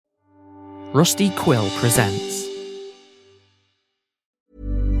Rusty Quill presents.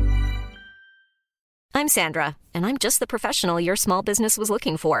 I'm Sandra, and I'm just the professional your small business was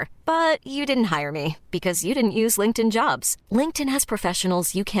looking for. But you didn't hire me because you didn't use LinkedIn Jobs. LinkedIn has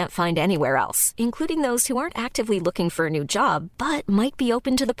professionals you can't find anywhere else, including those who aren't actively looking for a new job, but might be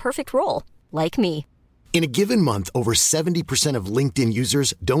open to the perfect role, like me. In a given month, over 70% of LinkedIn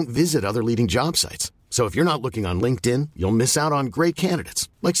users don't visit other leading job sites. So if you're not looking on LinkedIn, you'll miss out on great candidates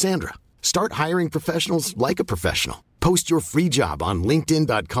like Sandra. Start hiring professionals like a professional. Post your free job on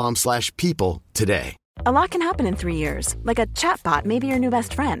linkedin.com/people today. A lot can happen in 3 years, like a chatbot may be your new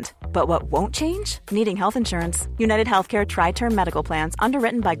best friend. But what won't change? Needing health insurance. United Healthcare Tri-Term Medical Plans,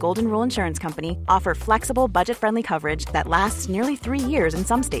 underwritten by Golden Rule Insurance Company, offer flexible, budget-friendly coverage that lasts nearly 3 years in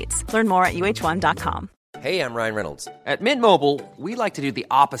some states. Learn more at uh1.com. Hey, I'm Ryan Reynolds. At Mint Mobile, we like to do the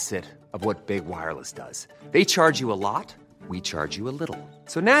opposite of what Big Wireless does. They charge you a lot, we charge you a little.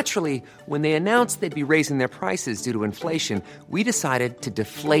 So naturally, when they announced they'd be raising their prices due to inflation, we decided to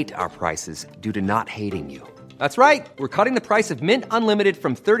deflate our prices due to not hating you. That's right. We're cutting the price of Mint Unlimited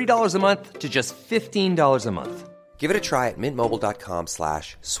from $30 a month to just $15 a month. Give it a try at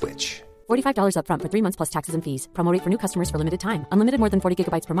mintmobile.com/switch. $45 up front for 3 months plus taxes and fees. Promo rate for new customers for limited time. Unlimited more than 40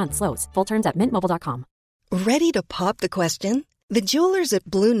 gigabytes per month. Slows full terms at mintmobile.com. Ready to pop the question? The jewelers at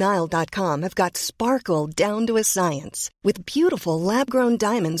BlueNile.com have got sparkle down to a science with beautiful lab-grown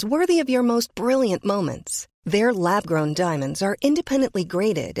diamonds worthy of your most brilliant moments. Their lab-grown diamonds are independently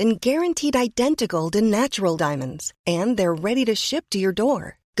graded and guaranteed identical to natural diamonds, and they're ready to ship to your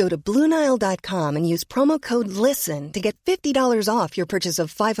door. Go to BlueNile.com and use promo code LISTEN to get $50 off your purchase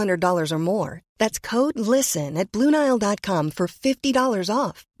of $500 or more. That's code LISTEN at BlueNile.com for $50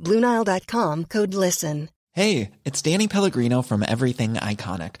 off. BlueNile.com, code LISTEN. Hey, it's Danny Pellegrino from Everything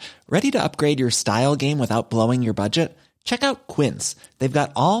Iconic. Ready to upgrade your style game without blowing your budget? Check out Quince. They've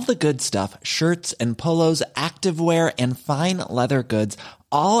got all the good stuff, shirts and polos, activewear, and fine leather goods,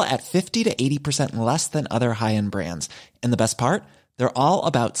 all at 50 to 80% less than other high-end brands. And the best part? They're all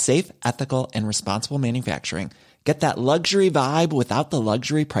about safe, ethical, and responsible manufacturing. Get that luxury vibe without the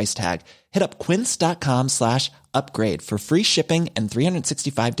luxury price tag. Hit up quince.com/upgrade for free shipping and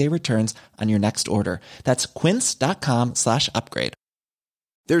 365-day returns on your next order. That's quince.com/upgrade.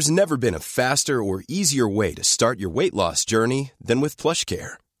 There's never been a faster or easier way to start your weight loss journey than with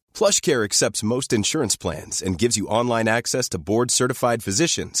PlushCare. PlushCare accepts most insurance plans and gives you online access to board-certified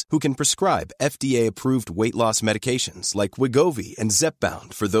physicians who can prescribe FDA-approved weight loss medications like Wegovy and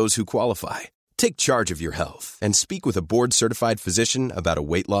Zepbound for those who qualify. Take charge of your health and speak with a board-certified physician about a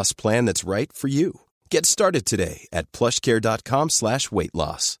weight loss plan that's right for you. Get started today at plushcare.com/weight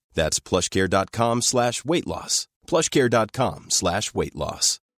loss. That's plushcare.com/weight loss. plushcare.com/weight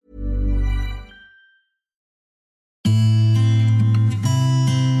loss.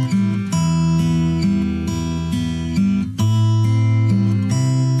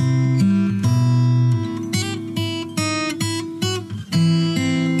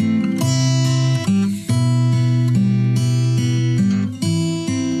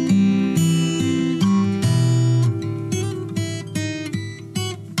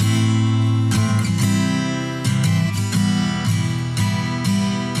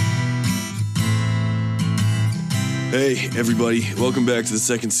 Hey, everybody. Welcome back to the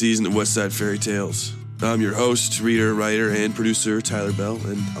second season of West Side Fairy Tales. I'm your host, reader, writer, and producer, Tyler Bell,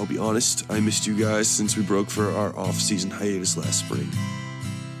 and I'll be honest, I missed you guys since we broke for our off-season hiatus last spring.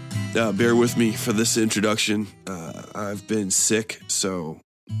 Bear with me for this introduction. I've been sick, so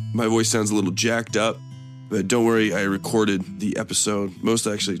my voice sounds a little jacked up, but don't worry, I recorded the episode,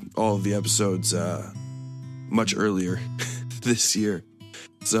 all of the episodes, much earlier this year,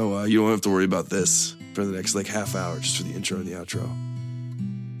 so you don't have to worry about this for the next half hour, just for the intro and the outro.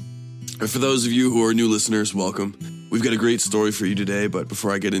 And for those of you who are new listeners, welcome. We've got a great story for you today, but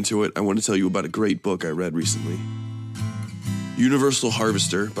before I get into it, I want to tell you about a great book I read recently. Universal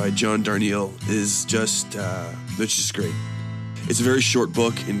Harvester by John Darnielle is it's just great. It's a very short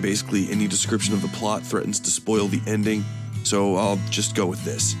book, and basically any description of the plot threatens to spoil the ending, so I'll just go with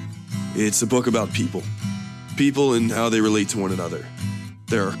this. It's a book about people and how they relate to one another.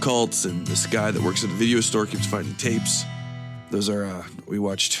 There are cults, and this guy that works at a video store keeps finding tapes. Those are, we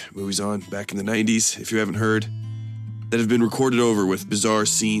watched movies on back in the 90s, if you haven't heard, that have been recorded over with bizarre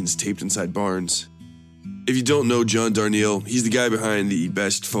scenes taped inside barns. If you don't know John Darnielle, he's the guy behind the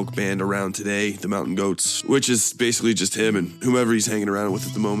best folk band around today, the Mountain Goats, which is basically just him and whomever he's hanging around with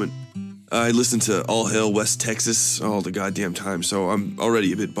at the moment. I listen to All Hail West Texas all the goddamn time, so I'm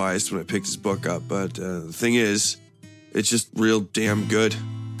already a bit biased when I picked his book up, but the thing is, it's just real damn good.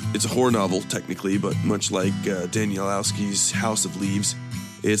 It's a horror novel, technically, but much like Danielowski's House of Leaves,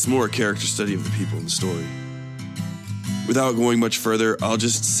 It's more a character study of the people in the story. Without going much further, I'll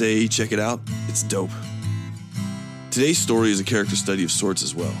just say check it out. It's dope. Today's story is a character study of sorts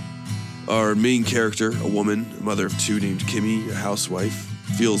as well. Our main character, a woman, a mother of two named Kimmy, a housewife,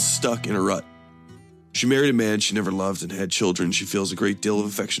 feels stuck in a rut. She married a man she never loved and had children she feels a great deal of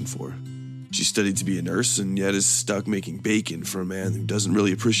affection for. She studied to be a nurse and yet is stuck making bacon for a man who doesn't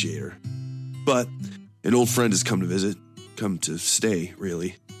really appreciate her. But an old friend has come to visit, come to stay,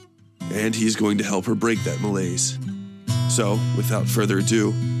 really, and he's going to help her break that malaise. So, without further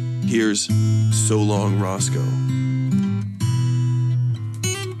ado, here's So Long Roscoe.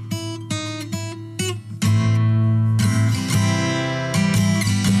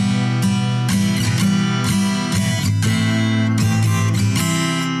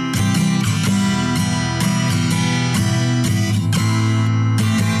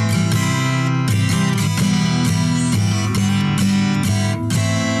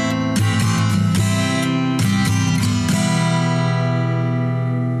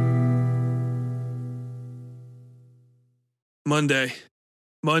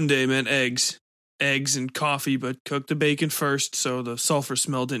 Monday meant eggs. Eggs and coffee, but cooked the bacon first so the sulfur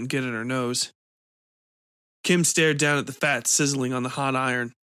smell didn't get in her nose. Kim stared down at the fat sizzling on the hot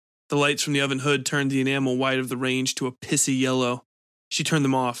iron. The lights from the oven hood turned the enamel white of the range to a pissy yellow. She turned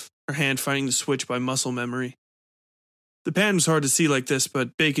them off, her hand finding the switch by muscle memory. The pan was hard to see like this,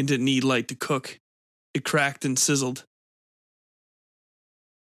 but bacon didn't need light to cook. It cracked and sizzled.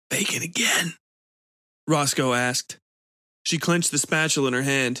 "Bacon again?" Roscoe asked. She clenched the spatula in her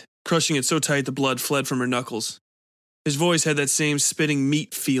hand, crushing it so tight the blood fled from her knuckles. His voice had that same spitting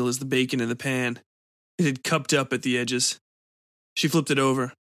meat feel as the bacon in the pan. It had cupped up at the edges. She flipped it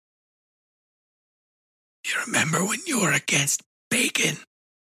over. "You remember when you were against bacon?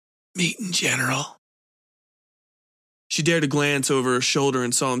 Meat in general?" She dared a glance over her shoulder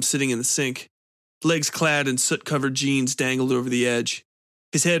and saw him sitting in the sink. Legs clad in soot-covered jeans dangled over the edge.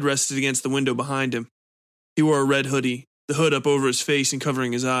 His head rested against the window behind him. He wore a red hoodie, the hood up over his face and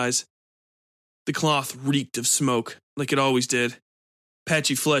covering his eyes. The cloth reeked of smoke, like it always did.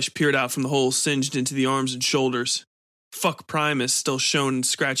 Patchy flesh peered out from the hole singed into the arms and shoulders. "Fuck Primus" still shone in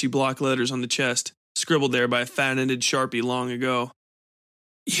scratchy block letters on the chest, scribbled there by a fat-ended Sharpie long ago.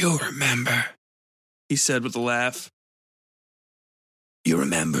 "You remember," he said with a laugh. "You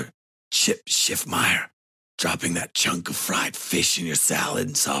remember Chip Schiffmeyer dropping that chunk of fried fish in your salad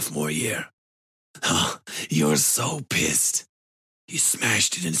in sophomore year? Oh, you were so pissed. You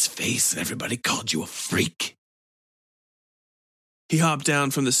smashed it in his face and everybody called you a freak." He hopped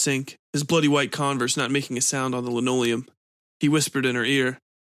down from the sink, his bloody white Converse not making a sound on the linoleum. He whispered in her ear.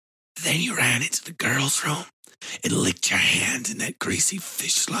 "Then you ran into the girls' room and licked your hand and that greasy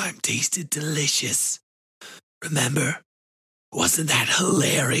fish slime tasted delicious. Remember? Wasn't that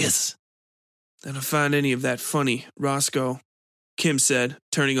hilarious?" "I don't find any of that funny, Roscoe," Kim said,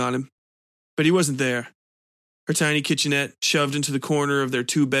 turning on him. But he wasn't there. Her tiny kitchenette, shoved into the corner of their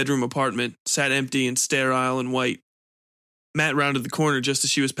two-bedroom apartment, sat empty and sterile and white. Matt rounded the corner just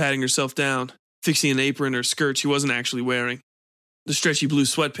as she was patting herself down, fixing an apron or skirt she wasn't actually wearing. The stretchy blue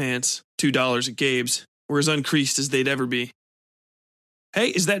sweatpants, $2 at Gabe's, were as uncreased as they'd ever be. "Hey,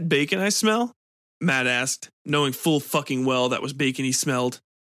 is that bacon I smell?" Matt asked, knowing full fucking well that was bacon he smelled.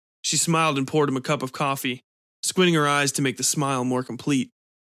 She smiled and poured him a cup of coffee, squinting her eyes to make the smile more complete.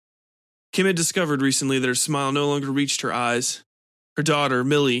 Kim had discovered recently that her smile no longer reached her eyes. Her daughter,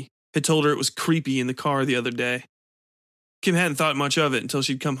 Millie, had told her it was creepy in the car the other day. Kim hadn't thought much of it until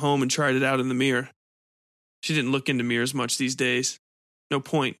she'd come home and tried it out in the mirror. She didn't look into mirrors much these days. No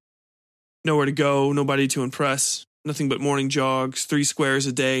point. Nowhere to go, nobody to impress, nothing but morning jogs, 3 squares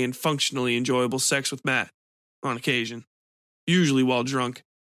a day, and functionally enjoyable sex with Matt, on occasion. Usually while drunk.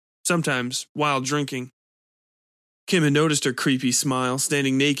 Sometimes while drinking. Kim had noticed her creepy smile,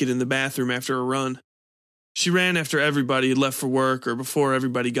 standing naked in the bathroom after a run. She ran after everybody had left for work or before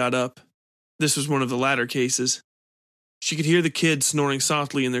everybody got up. This was one of the latter cases. She could hear the kids snoring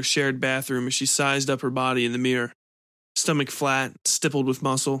softly in their shared bathroom as she sized up her body in the mirror. Stomach flat, stippled with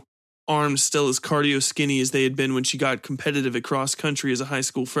muscle, arms still as cardio skinny as they had been when she got competitive at cross country as a high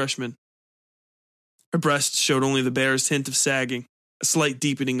school freshman. Her breasts showed only the barest hint of sagging, a slight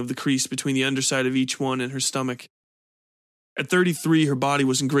deepening of the crease between the underside of each one and her stomach. At 33, her body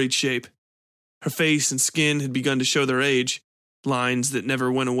was in great shape. Her face and skin had begun to show their age, lines that never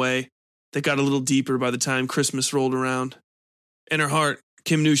went away, that got a little deeper by the time Christmas rolled around. In her heart,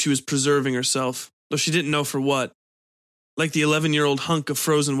 Kim knew she was preserving herself, though she didn't know for what. Like the 11-year-old hunk of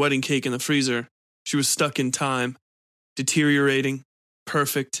frozen wedding cake in the freezer, she was stuck in time, deteriorating,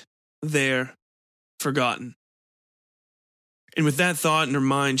 perfect, there, forgotten. And with that thought in her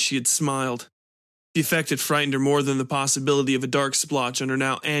mind, she had smiled. The effect had frightened her more than the possibility of a dark splotch on her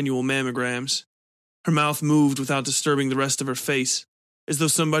now annual mammograms. Her mouth moved without disturbing the rest of her face, as though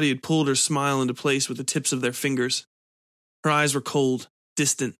somebody had pulled her smile into place with the tips of their fingers. Her eyes were cold,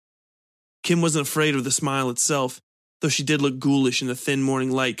 distant. Kim wasn't afraid of the smile itself, though she did look ghoulish in the thin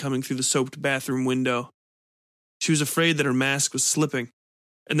morning light coming through the soaped bathroom window. She was afraid that her mask was slipping,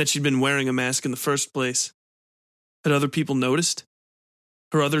 and that she'd been wearing a mask in the first place. Had other people noticed?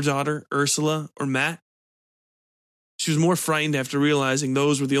 Her other daughter, Ursula, or Matt? She was more frightened after realizing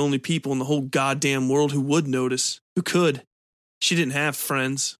those were the only people in the whole goddamn world who would notice, who could. She didn't have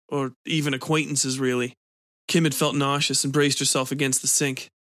friends, or even acquaintances, really. Kim had felt nauseous and braced herself against the sink.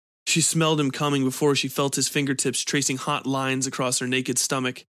 She smelled him coming before she felt his fingertips tracing hot lines across her naked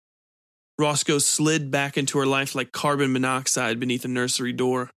stomach. Roscoe slid back into her life like carbon monoxide beneath a nursery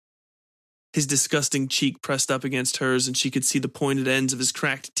door. His disgusting cheek pressed up against hers, and she could see the pointed ends of his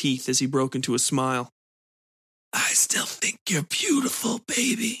cracked teeth as he broke into a smile. "I still think you're beautiful,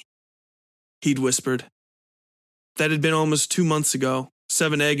 baby," he'd whispered. That had been almost 2 months ago,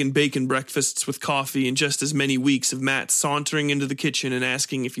 7 egg and bacon breakfasts with coffee and just as many weeks of Matt sauntering into the kitchen and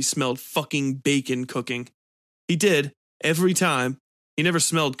asking if he smelled fucking bacon cooking. He did, every time. He never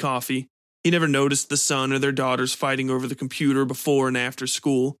smelled coffee. He never noticed the son or their daughters fighting over the computer before and after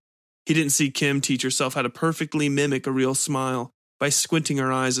school. He didn't see Kim teach herself how to perfectly mimic a real smile by squinting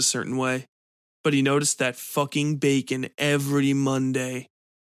her eyes a certain way. But he noticed that fucking bacon every Monday.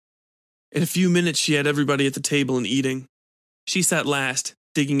 In a few minutes, she had everybody at the table and eating. She sat last,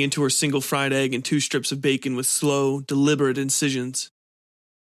 digging into her single fried egg and 2 strips of bacon with slow, deliberate incisions.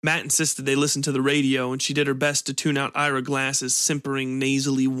 Matt insisted they listen to the radio, and she did her best to tune out Ira Glass's simpering,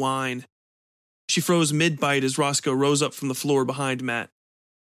 nasally whine. She froze mid-bite as Roscoe rose up from the floor behind Matt.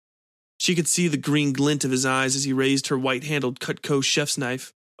 She could see the green glint of his eyes as he raised her white-handled Cutco chef's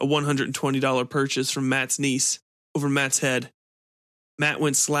knife, a $120 purchase from Matt's niece, over Matt's head. Matt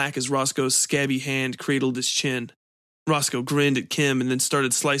went slack as Roscoe's scabby hand cradled his chin. Roscoe grinned at Kim and then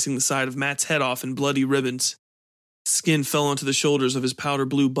started slicing the side of Matt's head off in bloody ribbons. Skin fell onto the shoulders of his powder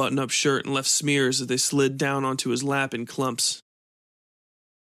blue button-up shirt and left smears as they slid down onto his lap in clumps.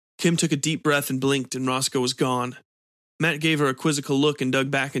 Kim took a deep breath and blinked, and Roscoe was gone. Matt gave her a quizzical look and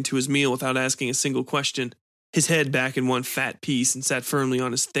dug back into his meal without asking a single question, his head back in one fat piece and sat firmly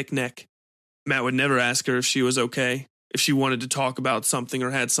on his thick neck. Matt would never ask her if she was okay, if she wanted to talk about something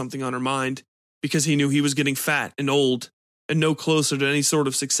or had something on her mind, because he knew he was getting fat and old, and no closer to any sort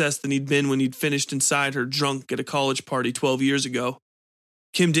of success than he'd been when he'd finished inside her drunk at a college party 12 years ago.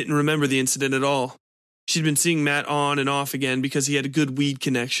 Kim didn't remember the incident at all. She'd been seeing Matt on and off again because he had a good weed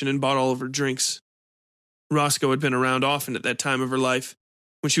connection and bought all of her drinks. Roscoe had been around often at that time of her life,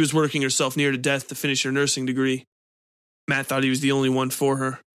 when she was working herself near to death to finish her nursing degree. Matt thought he was the only one for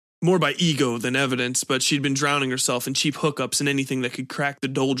her. More by ego than evidence, but she'd been drowning herself in cheap hookups and anything that could crack the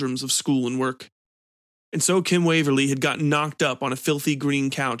doldrums of school and work. And so Kim Waverly had gotten knocked up on a filthy green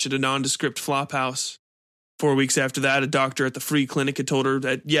couch at a nondescript flop house. 4 weeks after that, a doctor at the free clinic had told her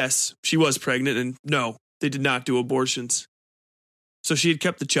that yes, she was pregnant, and no, they did not do abortions. So she had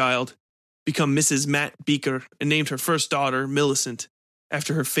kept the child, become Mrs. Matt Beaker, and named her first daughter Millicent,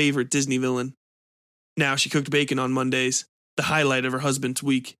 after her favorite Disney villain. Now she cooked bacon on Mondays, the highlight of her husband's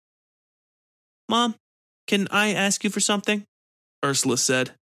week. "Mom, can I ask you for something?" Ursula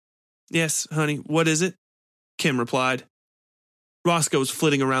said. "Yes, honey, what is it?" Kim replied. Roscoe was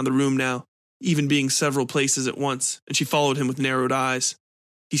flitting around the room now, even being several places at once, and she followed him with narrowed eyes.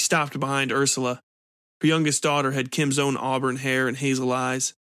 He stopped behind Ursula. Her youngest daughter had Kim's own auburn hair and hazel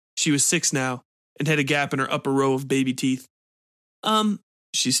eyes. She was 6 now, and had a gap in her upper row of baby teeth.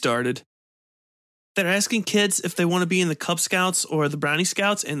 She started. "They're asking kids if they want to be in the Cub Scouts or the Brownie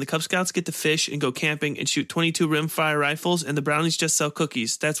Scouts, and the Cub Scouts get to fish and go camping and shoot 22 rimfire rifles, and the Brownies just sell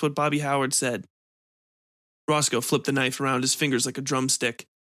cookies. That's what Bobby Howard said." Roscoe flipped the knife around his fingers like a drumstick.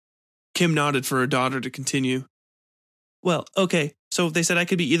 Kim nodded for her daughter to continue. "Well, okay, so they said I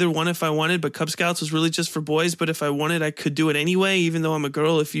could be either one if I wanted, but Cub Scouts was really just for boys, but if I wanted, I could do it anyway, even though I'm a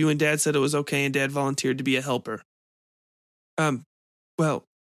girl, if you and Dad said it was okay and Dad volunteered to be a helper." Well,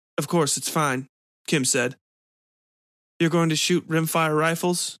 of course, it's fine," Kim said. "You're going to shoot rimfire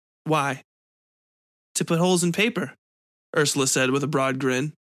rifles? Why?" "To put holes in paper," Ursula said with a broad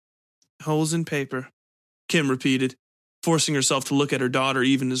grin. "Holes in paper," Kim repeated, forcing herself to look at her daughter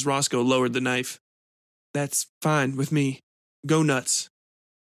even as Roscoe lowered the knife. "That's fine with me. Go nuts."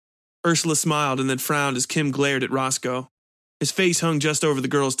 Ursula smiled and then frowned as Kim glared at Roscoe. His face hung just over the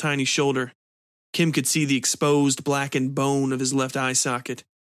girl's tiny shoulder. Kim could see the exposed, blackened bone of his left eye socket.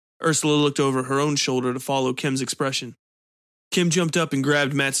 Ursula looked over her own shoulder to follow Kim's expression. Kim jumped up and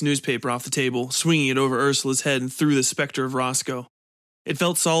grabbed Matt's newspaper off the table, swinging it over Ursula's head and through the specter of Roscoe. It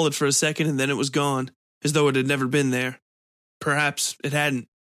felt solid for a second and then it was gone, as though it had never been there. Perhaps it hadn't.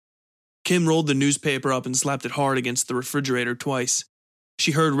 Kim rolled the newspaper up and slapped it hard against the refrigerator twice.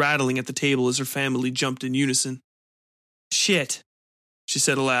 She heard rattling at the table as her family jumped in unison. "Shit," she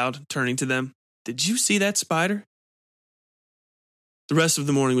said aloud, turning to them. "Did you see that spider?" The rest of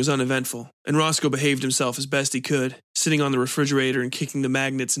the morning was uneventful, and Roscoe behaved himself as best he could, sitting on the refrigerator and kicking the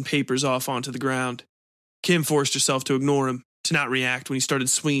magnets and papers off onto the ground. Kim forced herself to ignore him, to not react when he started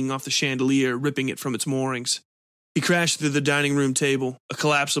swinging off the chandelier, ripping it from its moorings. He crashed through the dining room table, a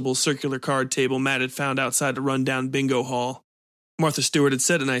collapsible circular card table Matt had found outside a run-down bingo hall. Martha Stewart had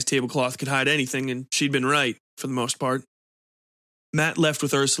said a nice tablecloth could hide anything, and she'd been right, for the most part. Matt left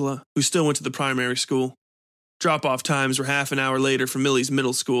with Ursula, who still went to the primary school. Drop-off times were half an hour later for Millie's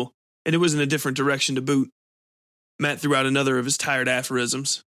middle school, and it was in a different direction to boot. Matt threw out another of his tired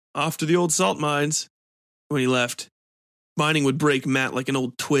aphorisms. Off to the old salt mines. When he left. Mining would break Matt like an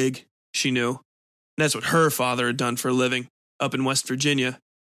old twig, she knew. And that's what her father had done for a living, up in West Virginia.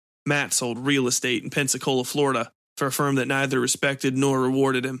 Matt sold real estate in Pensacola, Florida, for a firm that neither respected nor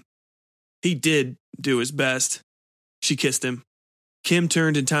rewarded him. He did do his best. She kissed him. Kim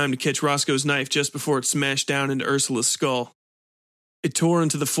turned in time to catch Roscoe's knife just before it smashed down into Ursula's skull. It tore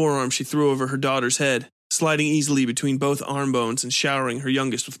into the forearm she threw over her daughter's head, sliding easily between both arm bones and showering her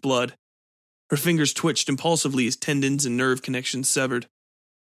youngest with blood. Her fingers twitched impulsively as tendons and nerve connections severed.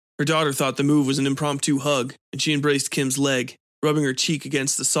 Her daughter thought the move was an impromptu hug, and she embraced Kim's leg, rubbing her cheek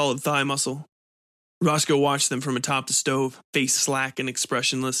against the solid thigh muscle. Roscoe watched them from atop the stove, face slack and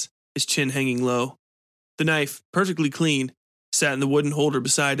expressionless, his chin hanging low. The knife, perfectly clean, sat in the wooden holder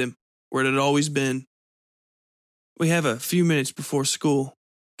beside him, where it had always been. "We have a few minutes before school,"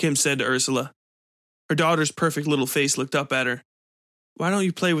 Kim said to Ursula. Her daughter's perfect little face looked up at her. "Why don't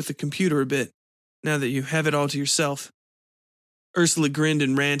you play with the computer a bit, now that you have it all to yourself?" Ursula grinned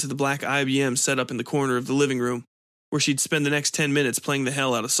and ran to the black IBM set up in the corner of the living room, where she'd spend the next 10 minutes playing the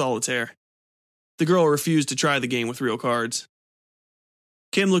hell out of solitaire. The girl refused to try the game with real cards.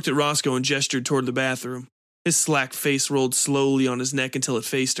 Kim looked at Roscoe and gestured toward the bathroom. His slack face rolled slowly on his neck until it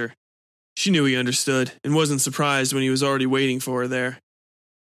faced her. She knew he understood, and wasn't surprised when he was already waiting for her there.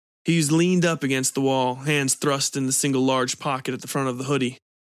 He was leaned up against the wall, hands thrust in the single large pocket at the front of the hoodie.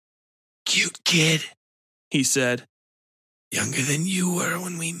 "Cute kid," he said. "Younger than you were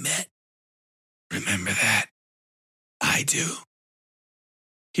when we met. Remember that? I do."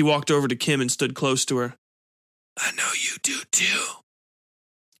 He walked over to Kim and stood close to her. "I know you do, too."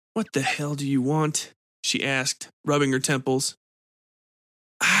 "What the hell do you want?" she asked, rubbing her temples.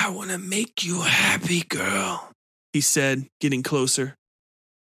 "I want to make you happy, girl," he said, getting closer.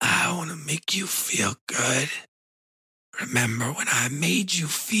 "I want to make you feel good. Remember when I made you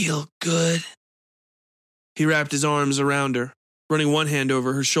feel good?" He wrapped his arms around her, running one hand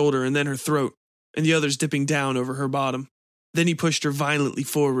over her shoulder and then her throat, and the others dipping down over her bottom. Then he pushed her violently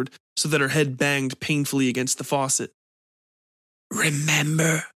forward so that her head banged painfully against the faucet.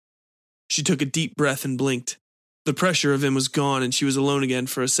 "Remember?" She took a deep breath and blinked. The pressure of him was gone and she was alone again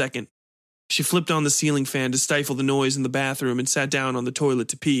for a second. She flipped on the ceiling fan to stifle the noise in the bathroom and sat down on the toilet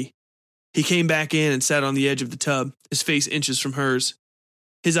to pee. He came back in and sat on the edge of the tub, his face inches from hers.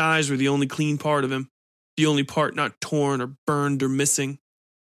 His eyes were the only clean part of him, the only part not torn or burned or missing,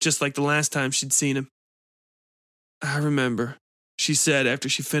 just like the last time she'd seen him. "I remember," she said after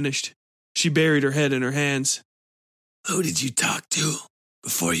she finished. She buried her head in her hands. "Who did you talk to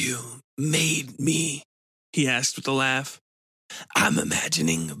before you made me?" he asked with a laugh. "I'm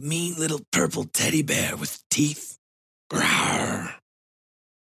imagining a mean little purple teddy bear with teeth. Rawr."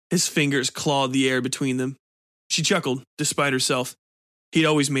 His fingers clawed the air between them. She chuckled, despite herself. He'd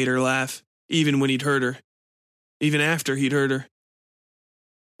always made her laugh, even when he'd hurt her. Even after he'd hurt her.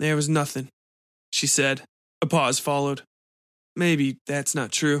 "There was nothing," she said. A pause followed. "Maybe that's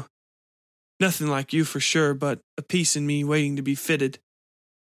not true. Nothing like you for sure, but a piece in me waiting to be fitted.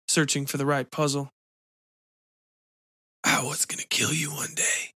 Searching for the right puzzle." "I was gonna kill you one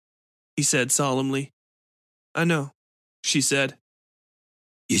day," he said solemnly. "I know," she said.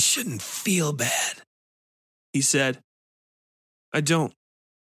 "You shouldn't feel bad," he said. "I don't."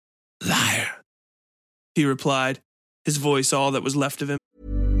 "Liar," he replied, his voice all that was left of him.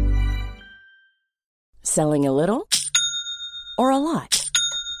 Selling a little or a lot?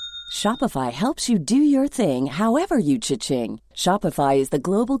 Shopify helps you do your thing however you cha-ching. Shopify is the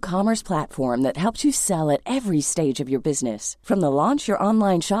global commerce platform that helps you sell at every stage of your business. From the launch your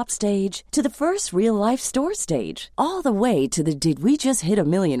online shop stage to the first real life store stage, all the way to the did we just hit $1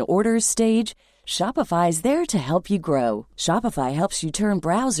 million orders stage. Shopify is there to help you grow. Shopify helps you turn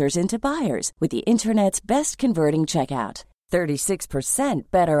browsers into buyers with the internet's best converting checkout. 36%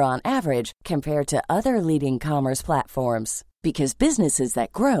 better on average compared to other leading commerce platforms. Because businesses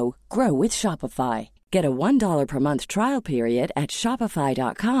that grow, grow with Shopify. Get a $1 per month trial period at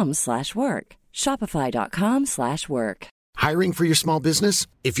shopify.com/work. Shopify.com/work. Hiring for your small business?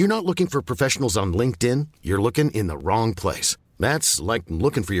 If you're not looking for professionals on LinkedIn, you're looking in the wrong place. That's like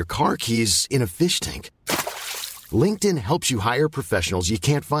looking for your car keys in a fish tank. LinkedIn helps you hire professionals you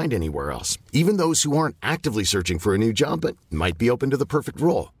can't find anywhere else, even those who aren't actively searching for a new job but might be open to the perfect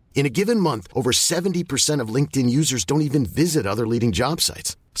role. In a given month, over 70% of LinkedIn users don't even visit other leading job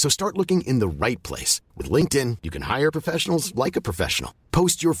sites. So start looking in the right place. With LinkedIn, you can hire professionals like a professional.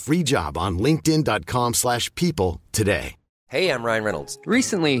 Post your free job on linkedin.com/people today. Hey, I'm Ryan Reynolds.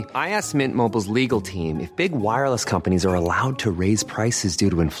 Recently, I asked Mint Mobile's legal team if big wireless companies are allowed to raise prices due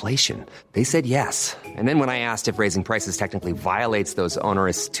to inflation. They said yes. And then when I asked if raising prices technically violates those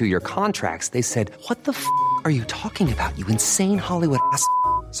onerous two-year contracts, they said, "What the f*** are you talking about, you insane Hollywood ass?"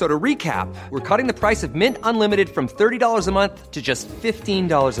 So to recap, we're cutting the price of Mint Unlimited from $30 a month to just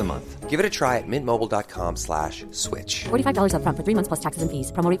 $15 a month. Give it a try at mintmobile.com/switch. $45 up front for 3 months plus taxes and fees.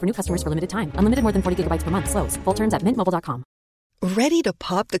 Promo rate for new customers for limited time. Unlimited more than 40 gigabytes per month. Slows full terms at mintmobile.com. Ready to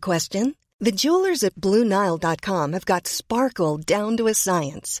pop the question? The jewelers at BlueNile.com have got sparkle down to a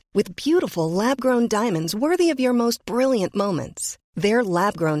science with beautiful lab-grown diamonds worthy of your most brilliant moments. Their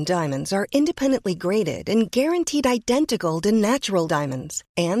lab-grown diamonds are independently graded and guaranteed identical to natural diamonds,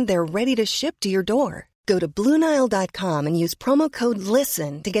 and they're ready to ship to your door. Go to BlueNile.com and use promo code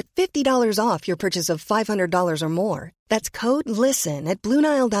LISTEN to get $50 off your purchase of $500 or more. That's code LISTEN at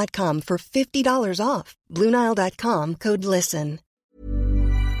BlueNile.com for $50 off. BlueNile.com, code LISTEN.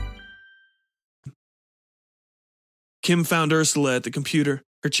 Kim found Ursula at the computer,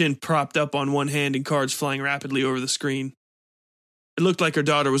 her chin propped up on one hand and cards flying rapidly over the screen. It looked like her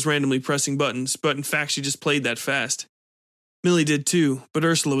daughter was randomly pressing buttons, but in fact she just played that fast. Millie did too, but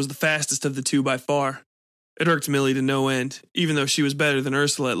Ursula was the fastest of the two by far. It irked Millie to no end, even though she was better than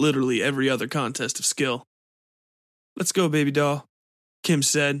Ursula at literally every other contest of skill. "Let's go, baby doll," Kim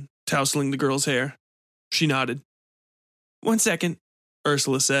said, tousling the girl's hair. She nodded. "1 second,"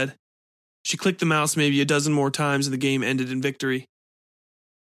 Ursula said. She clicked the mouse maybe a dozen more times and the game ended in victory.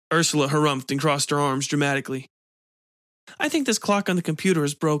 Ursula harumphed and crossed her arms dramatically. "I think this clock on the computer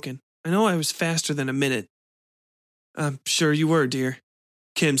is broken. I know I was faster than a minute." "I'm sure you were, dear,"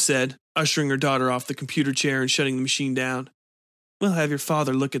 Kim said, ushering her daughter off the computer chair and shutting the machine down. "We'll have your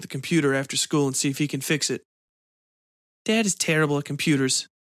father look at the computer after school and see if he can fix it." "Dad is terrible at computers,"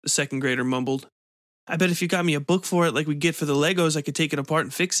 the second grader mumbled. "I bet if you got me a book for it like we get for the Legos, I could take it apart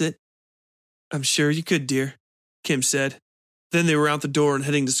and fix it." "I'm sure you could, dear," Kim said. Then they were out the door and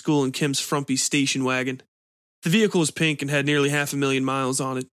heading to school in Kim's frumpy station wagon. The vehicle was pink and had nearly 500,000 miles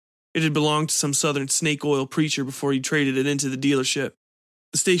on it. It had belonged to some southern snake oil preacher before he traded it into the dealership.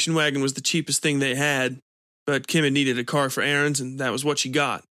 The station wagon was the cheapest thing they had, but Kim had needed a car for errands, and that was what she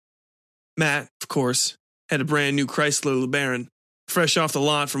got. Matt, of course, had a brand new Chrysler LeBaron, fresh off the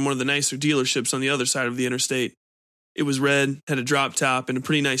lot from one of the nicer dealerships on the other side of the interstate. It was red, had a drop top, and a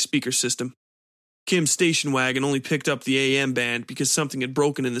pretty nice speaker system. Kim's station wagon only picked up the AM band because something had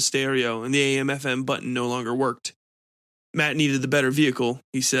broken in the stereo and the AM/FM button no longer worked. Matt needed the better vehicle,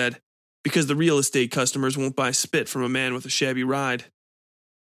 he said, because the real estate customers won't buy spit from a man with a shabby ride.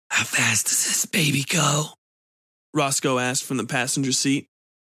 "How fast does this baby go?" Roscoe asked from the passenger seat.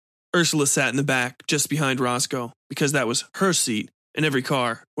 Ursula sat in the back, just behind Roscoe, because that was her seat in every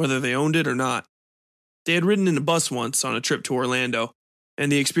car, whether they owned it or not. They had ridden in a bus once on a trip to Orlando, and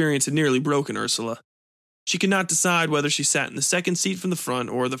the experience had nearly broken Ursula. She could not decide whether she sat in the second seat from the front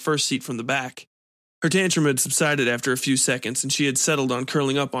or the first seat from the back. Her tantrum had subsided after a few seconds, and she had settled on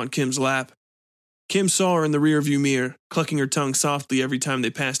curling up on Kim's lap. Kim saw her in the rearview mirror, clucking her tongue softly every time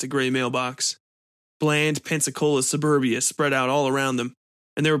they passed a gray mailbox. Bland Pensacola suburbia spread out all around them,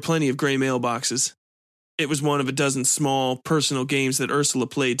 and there were plenty of gray mailboxes. It was one of a dozen small, personal games that Ursula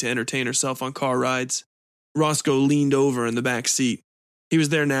played to entertain herself on car rides. Roscoe leaned over in the back seat. He was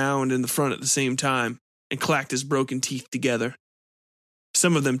there now and in the front at the same time, and clacked his broken teeth together.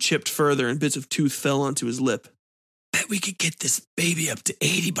 Some of them chipped further, and bits of tooth fell onto his lip. "Bet we could get this baby up to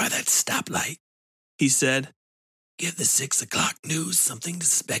 80 by that stoplight," he said. "Give the 6 o'clock news something to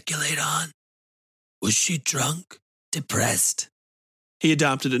speculate on. Was she drunk? Depressed?" He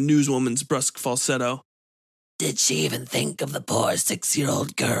adopted a newswoman's brusque falsetto. "Did she even think of the poor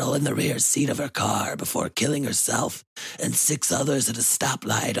 6-year-old girl in the rear seat of her car before killing herself and 6 others at a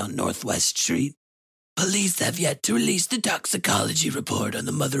stoplight on Northwest Street? Police have yet to release the toxicology report on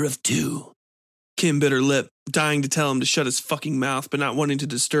the mother of 2. Kim bit her lip, dying to tell him to shut his fucking mouth, but not wanting to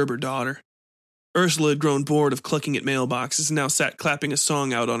disturb her daughter. Ursula had grown bored of clucking at mailboxes and now sat clapping a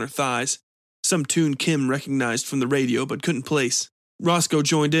song out on her thighs, some tune Kim recognized from the radio but couldn't place. Roscoe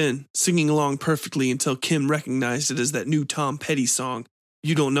joined in, singing along perfectly until Kim recognized it as that new Tom Petty song,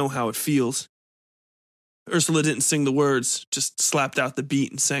 You Don't Know How It Feels. Ursula didn't sing the words, just slapped out the beat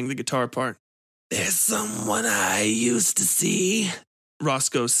and sang the guitar part. There's someone I used to see,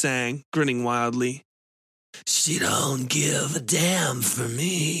 Roscoe sang, grinning wildly. She don't give a damn for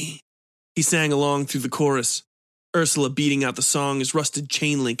me. He sang along through the chorus, Ursula beating out the song as rusted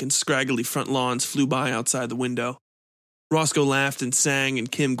chain link and scraggly front lawns flew by outside the window. Roscoe laughed and sang,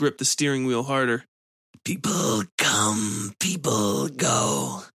 and Kim gripped the steering wheel harder. People come, people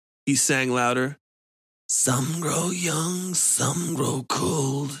go. He sang louder. Some grow young, some grow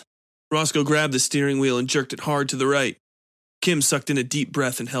cold. Roscoe grabbed the steering wheel and jerked it hard to the right. Kim sucked in a deep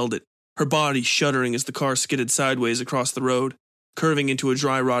breath and held it, her body shuddering as the car skidded sideways across the road, curving into a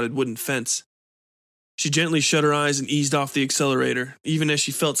dry-rotted wooden fence. She gently shut her eyes and eased off the accelerator, even as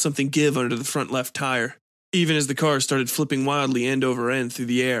she felt something give under the front left tire, even as the car started flipping wildly end over end through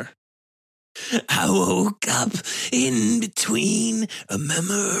the air. I woke up in between a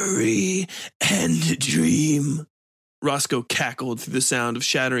memory and a dream. Roscoe cackled through the sound of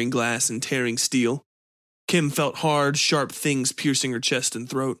shattering glass and tearing steel. Kim felt hard, sharp things piercing her chest and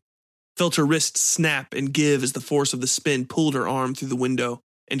throat, felt her wrist snap and give as the force of the spin pulled her arm through the window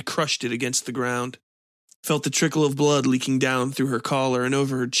and crushed it against the ground, felt the trickle of blood leaking down through her collar and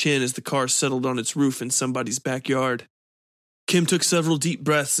over her chin as the car settled on its roof in somebody's backyard. Kim took several deep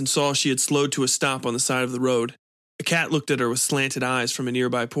breaths and saw she had slowed to a stop on the side of the road. A cat looked at her with slanted eyes from a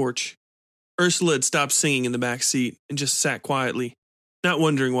nearby porch. Ursula had stopped singing in the back seat and just sat quietly, not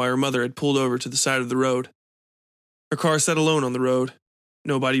wondering why her mother had pulled over to the side of the road. Her car sat alone on the road,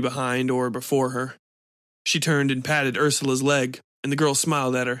 nobody behind or before her. She turned and patted Ursula's leg, and the girl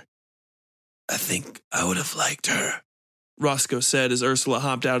smiled at her. I think I would have liked her, Roscoe said as Ursula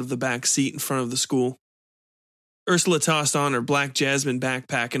hopped out of the back seat in front of the school. Ursula tossed on her black jasmine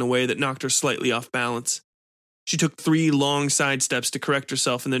backpack in a way that knocked her slightly off balance. She took 3 long side steps to correct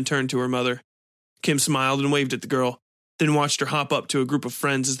herself and then turned to her mother. Kim smiled and waved at the girl, then watched her hop up to a group of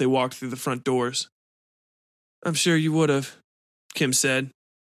friends as they walked through the front doors. I'm sure you would have, Kim said.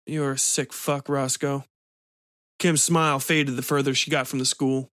 You're a sick fuck, Roscoe. Kim's smile faded the further she got from the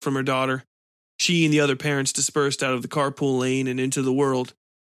school, from her daughter. She and the other parents dispersed out of the carpool lane and into the world.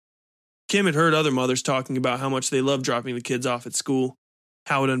 Kim had heard other mothers talking about how much they loved dropping the kids off at school,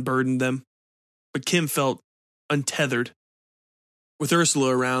 how it unburdened them. But Kim felt untethered. With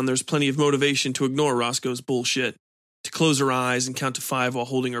Ursula around, there's plenty of motivation to ignore Roscoe's bullshit, to close her eyes and count to 5 while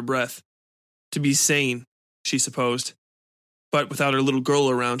holding her breath. To be sane, she supposed. But without her little girl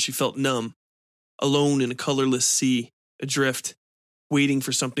around, she felt numb, alone in a colorless sea, adrift, waiting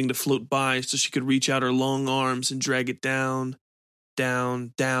for something to float by so she could reach out her long arms and drag it down,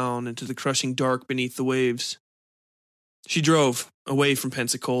 down, down into the crushing dark beneath the waves. She drove, away from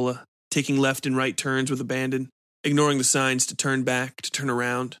Pensacola, taking left and right turns with abandon, ignoring the signs to turn back, to turn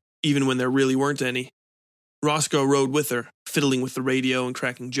around, even when there really weren't any. Roscoe rode with her, fiddling with the radio and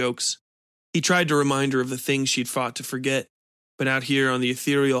cracking jokes. He tried to remind her of the things she'd fought to forget, but out here on the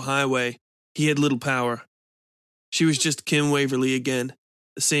ethereal highway, he had little power. She was just Kim Waverly again,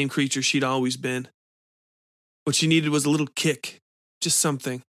 the same creature she'd always been. What she needed was a little kick, just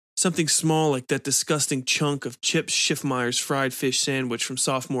something small like that disgusting chunk of Chip Schiffmeyer's fried fish sandwich from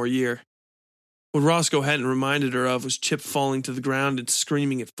sophomore year. What Roscoe hadn't reminded her of was Chip falling to the ground and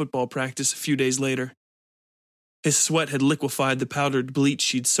screaming at football practice a few days later. His sweat had liquefied the powdered bleach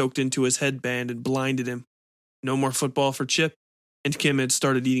she'd soaked into his headband and blinded him. No more football for Chip, and Kim had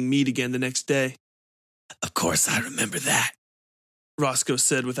started eating meat again the next day. Of course I remember that, Roscoe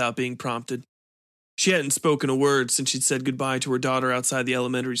said without being prompted. She hadn't spoken a word since she'd said goodbye to her daughter outside the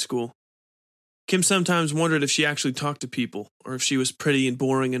elementary school. Kim sometimes wondered if she actually talked to people, or if she was pretty and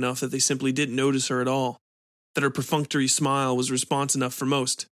boring enough that they simply didn't notice her at all, that her perfunctory smile was response enough for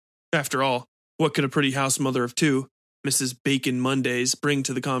most. After all, what could a pretty house mother of 2, Mrs. Bacon Mondays, bring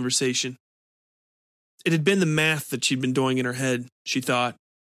to the conversation? It had been the math that she'd been doing in her head, she thought,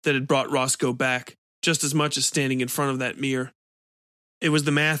 that had brought Roscoe back, just as much as standing in front of that mirror. It was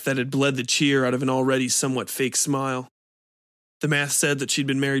the math that had bled the cheer out of an already somewhat fake smile. The math said that she'd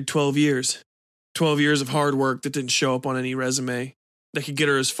been married 12 years. 12 years of hard work that didn't show up on any resume, that could get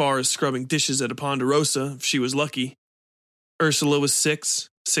her as far as scrubbing dishes at a Ponderosa if she was lucky. Ursula was 6,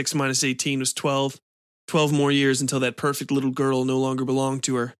 6 minus 18 was 12. 12 more years until that perfect little girl no longer belonged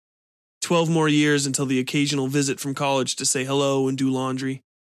to her. 12 more years until the occasional visit from college to say hello and do laundry.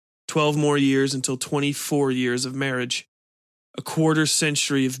 12 more years until 24 years of marriage. A quarter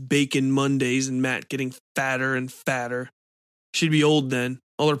century of bacon Mondays and Matt getting fatter and fatter. She'd be old then.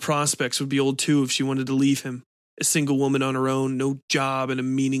 All her prospects would be old too if she wanted to leave him. A single woman on her own, no job, and a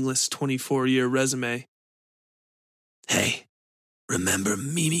meaningless 24-year resume. Hey, remember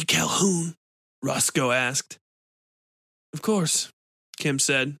Mimi Calhoun? Roscoe asked. Of course, Kim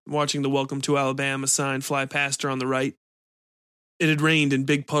said, watching the Welcome to Alabama sign fly past her on the right. It had rained and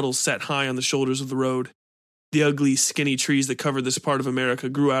big puddles sat high on the shoulders of the road. The ugly, skinny trees that covered this part of America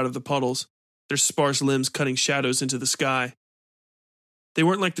grew out of the puddles, their sparse limbs cutting shadows into the sky. They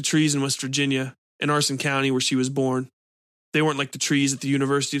weren't like the trees in West Virginia, in Arson County where she was born. They weren't like the trees at the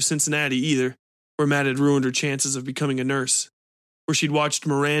University of Cincinnati either, where Matt had ruined her chances of becoming a nurse, where she'd watched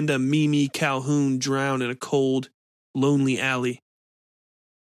Miranda Mimi Calhoun drown in a cold, lonely alley.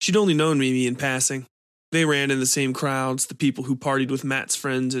 She'd only known Mimi in passing. They ran in the same crowds, the people who partied with Matt's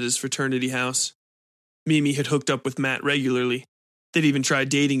friends at his fraternity house. Mimi had hooked up with Matt regularly. They'd even tried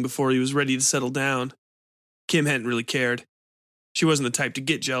dating before he was ready to settle down. Kim hadn't really cared. She wasn't the type to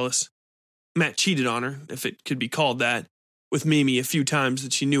get jealous. Matt cheated on her, if it could be called that, with Mimi a few times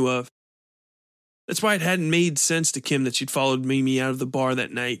that she knew of. That's why it hadn't made sense to Kim that she'd followed Mimi out of the bar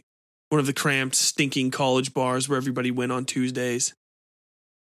that night, one of the cramped, stinking college bars where everybody went on Tuesdays.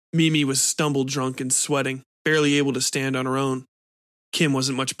 Mimi was stumble drunk and sweating, barely able to stand on her own. Kim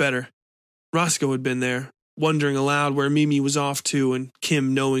wasn't much better. Roscoe had been there, wondering aloud where Mimi was off to, and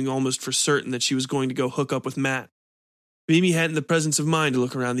Kim knowing almost for certain that she was going to go hook up with Matt. Mimi hadn't the presence of mind to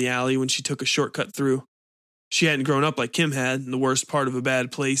look around the alley when she took a shortcut through. She hadn't grown up like Kim had, in the worst part of a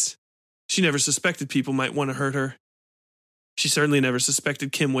bad place. She never suspected people might want to hurt her. She certainly never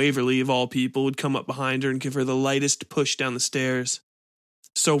suspected Kim Waverly, of all people, would come up behind her and give her the lightest push down the stairs.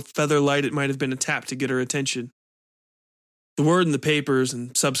 So feather light it might have been a tap to get her attention. The word in the papers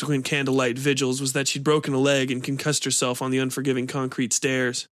and subsequent candlelight vigils was that she'd broken a leg and concussed herself on the unforgiving concrete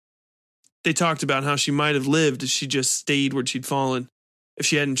stairs. They talked about how she might have lived if she just stayed where she'd fallen, if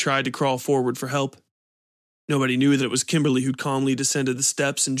she hadn't tried to crawl forward for help. Nobody knew that it was Kimberly who'd calmly descended the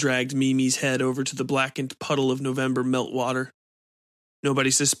steps and dragged Mimi's head over to the blackened puddle of November meltwater.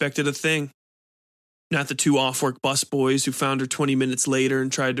 Nobody suspected a thing. Not the two off-work busboys who found her 20 minutes later and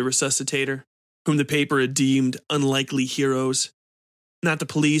tried to resuscitate her, whom the paper had deemed unlikely heroes. Not the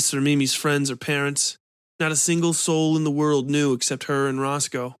police or Mimi's friends or parents. Not a single soul in the world knew except her and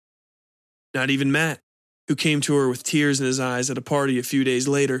Roscoe. Not even Matt, who came to her with tears in his eyes at a party a few days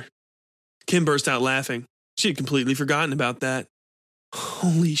later. Kim burst out laughing. She had completely forgotten about that.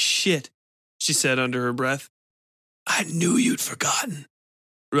 Holy shit, she said under her breath. I knew you'd forgotten,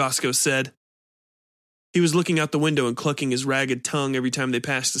 Roscoe said. He was looking out the window and clucking his ragged tongue every time they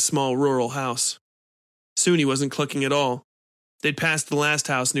passed a small rural house. Soon he wasn't clucking at all. They'd passed the last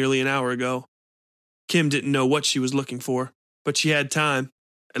house nearly an hour ago. Kim didn't know what she was looking for, but she had time.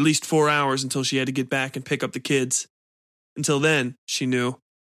 At least 4 hours until she had to get back and pick up the kids. Until then, she knew,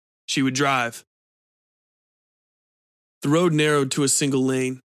 she would drive. The road narrowed to a single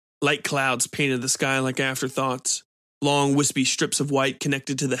lane. Light clouds painted the sky like afterthoughts. Long, wispy strips of white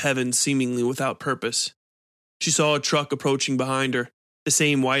connected to the heavens seemingly without purpose. She saw a truck approaching behind her, the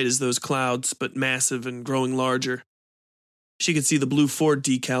same white as those clouds, but massive and growing larger. She could see the blue Ford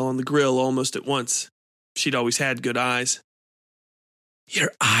decal on the grill almost at once. She'd always had good eyes.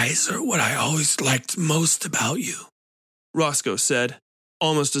 Your eyes are what I always liked most about you, Roscoe said,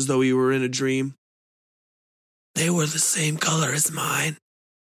 almost as though he were in a dream. They were the same color as mine.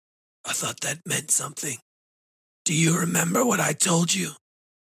 I thought that meant something. Do you remember what I told you?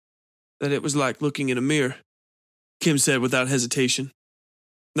 That it was like looking in a mirror, Kim said without hesitation.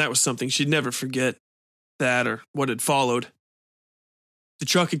 That was something she'd never forget. That or what had followed. The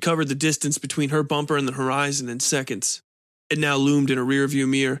truck had covered the distance between her bumper and the horizon in seconds. It now loomed in a rearview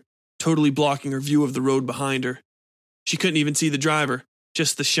mirror, totally blocking her view of the road behind her. She couldn't even see the driver,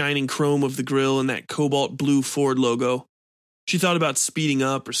 just the shining chrome of the grille and that cobalt blue Ford logo. She thought about speeding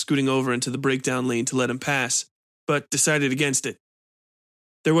up or scooting over into the breakdown lane to let him pass, but decided against it.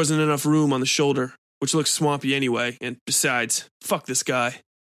 There wasn't enough room on the shoulder, which looked swampy anyway, and besides, fuck this guy.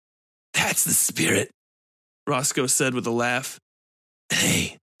 That's the spirit, Roscoe said with a laugh.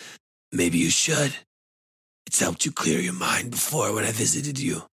 Hey, maybe you should. It's helped you clear your mind before when I visited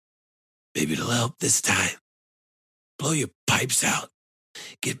you. Maybe it'll help this time. Blow your pipes out.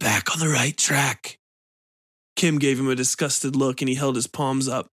 Get back on the right track. Kim gave him a disgusted look and he held his palms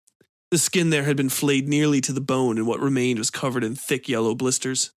up. The skin there had been flayed nearly to the bone and what remained was covered in thick yellow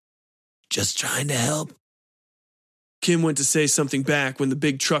blisters. Just trying to help. Kim went to say something back when the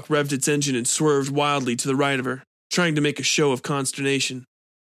big truck revved its engine and swerved wildly to the right of her, trying to make a show of consternation.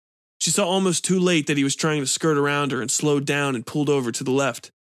 She saw almost too late that he was trying to skirt around her and slowed down and pulled over to the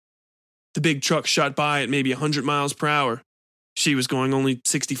left. The big truck shot by at maybe 100 miles per hour. She was going only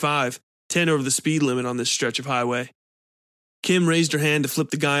 65, 10 over the speed limit on this stretch of highway. Kim raised her hand to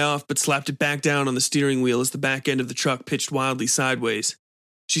flip the guy off, but slapped it back down on the steering wheel as the back end of the truck pitched wildly sideways.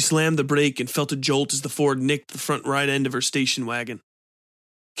 She slammed the brake and felt a jolt as the Ford nicked the front right end of her station wagon.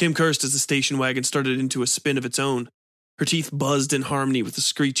 Kim cursed as the station wagon started into a spin of its own. Her teeth buzzed in harmony with the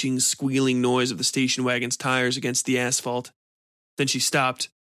screeching, squealing noise of the station wagon's tires against the asphalt. Then she stopped.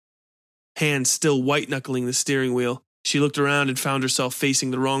 Hands still white-knuckling the steering wheel, she looked around and found herself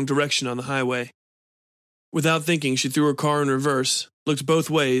facing the wrong direction on the highway. Without thinking, she threw her car in reverse, looked both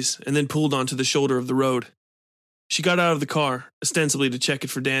ways, and then pulled onto the shoulder of the road. She got out of the car, ostensibly to check it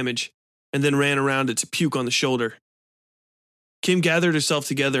for damage, and then ran around it to puke on the shoulder. Kim gathered herself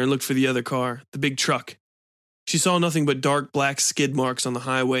together and looked for the other car, the big truck. She saw nothing but dark black skid marks on the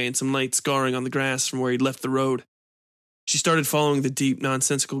highway and some light scarring on the grass from where he'd left the road. She started following the deep,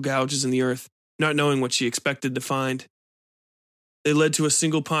 nonsensical gouges in the earth, not knowing what she expected to find. They led to a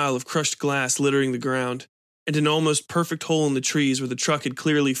single pile of crushed glass littering the ground, and an almost perfect hole in the trees where the truck had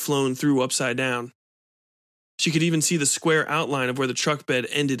clearly flown through upside down. She could even see the square outline of where the truck bed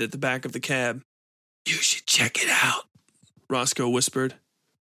ended at the back of the cab. "You should check it out," Roscoe whispered.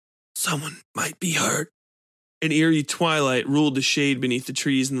 "Someone might be hurt." An eerie twilight ruled the shade beneath the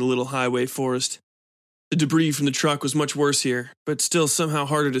trees in the little highway forest. The debris from the truck was much worse here, but still somehow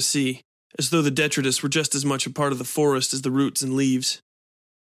harder to see, as though the detritus were just as much a part of the forest as the roots and leaves.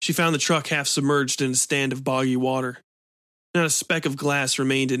 She found the truck half submerged in a stand of boggy water. Not a speck of glass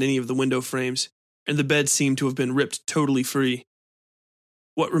remained in any of the window frames, and the bed seemed to have been ripped totally free.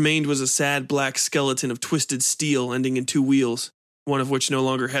 What remained was a sad black skeleton of twisted steel ending in two wheels, one of which no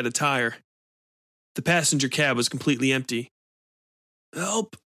longer had a tire. The passenger cab was completely empty.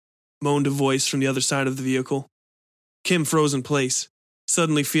 "Help," moaned a voice from the other side of the vehicle. Kim froze in place,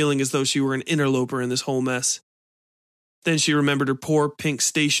 suddenly feeling as though she were an interloper in this whole mess. Then she remembered her poor pink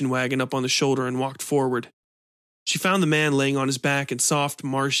station wagon up on the shoulder and walked forward. She found the man laying on his back in soft,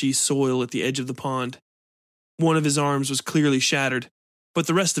 marshy soil at the edge of the pond. One of his arms was clearly shattered, but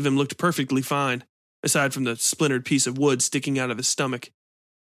the rest of him looked perfectly fine, aside from the splintered piece of wood sticking out of his stomach.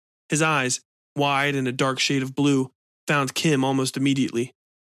 His eyes, wide and a dark shade of blue, found Kim almost immediately.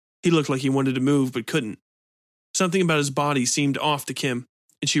 He looked like he wanted to move but couldn't. Something about his body seemed off to Kim,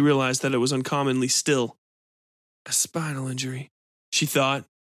 and she realized that it was uncommonly still. A spinal injury, she thought,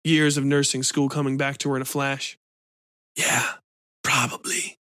 years of nursing school coming back to her in a flash. "Yeah,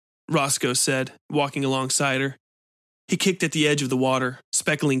 probably," Roscoe said, walking alongside her. He kicked at the edge of the water,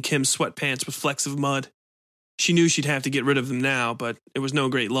 speckling Kim's sweatpants with flecks of mud. She knew she'd have to get rid of them now, but it was no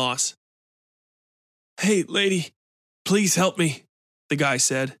great loss. "Hey, lady, please help me," the guy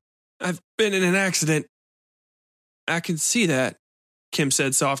said. "I've been in an accident." "I can see that," Kim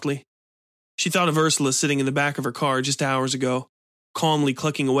said softly. She thought of Ursula sitting in the back of her car just hours ago, calmly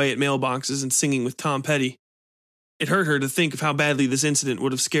clucking away at mailboxes and singing with Tom Petty. It hurt her to think of how badly this incident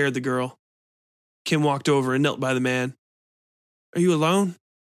would have scared the girl. Kim walked over and knelt by the man. "Are you alone?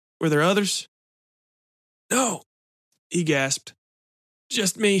 Were there others?" "No," he gasped.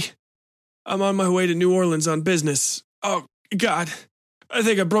 "Just me. I'm on my way to New Orleans on business. Oh, God, I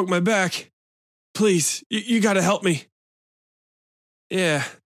think I broke my back. Please, you gotta help me." "Yeah,"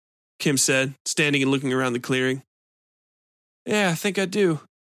 Kim said, standing and looking around the clearing. "Yeah, I think I do."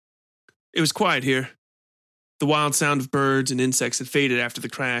 It was quiet here. The wild sound of birds and insects had faded after the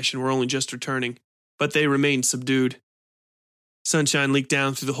crash and were only just returning, but they remained subdued. Sunshine leaked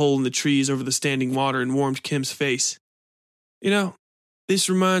down through the hole in the trees over the standing water and warmed Kim's face. "You know, this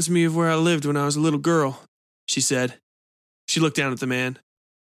reminds me of where I lived when I was a little girl," she said. She looked down at the man.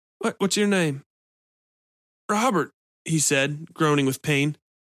 What's your name?" "Robert," he said, groaning with pain.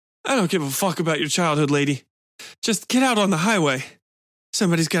 "I don't give a fuck about your childhood, lady. Just get out on the highway.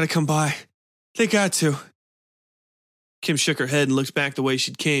 Somebody's got to come by. They got to." Kim shook her head and looked back the way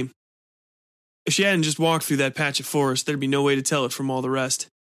she'd came. If she hadn't just walked through that patch of forest, there'd be no way to tell it from all the rest.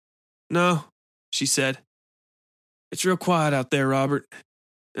 "No," she said. "It's real quiet out there, Robert.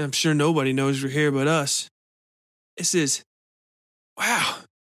 I'm sure nobody knows you're here but us. Wow,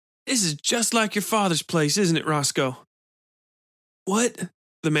 this is just like your father's place, isn't it, Roscoe?" "What?"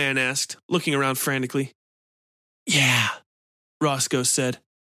 the man asked, looking around frantically. "Yeah," Roscoe said.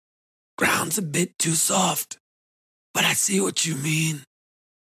 "Ground's a bit too soft, but I see what you mean."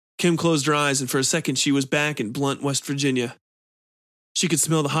 Kim closed her eyes, and for a second she was back in Blunt, West Virginia. She could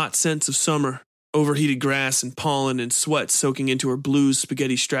smell the hot scents of summer, overheated grass and pollen and sweat soaking into her blue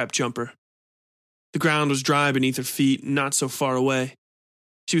spaghetti strap jumper. The ground was dry beneath her feet and not so far away.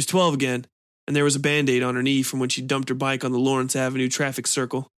 She was 12 again, and there was a Band-Aid on her knee from when she dumped her bike on the Lawrence Avenue traffic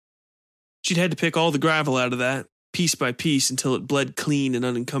circle. She'd had to pick all the gravel out of that, piece by piece, until it bled clean and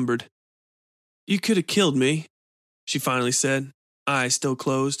unencumbered. "You could have killed me," she finally said, eyes still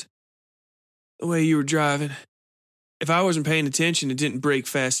closed. "The way you were driving. If I wasn't paying attention and didn't brake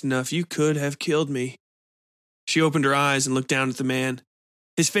fast enough, you could have killed me." She opened her eyes and looked down at the man.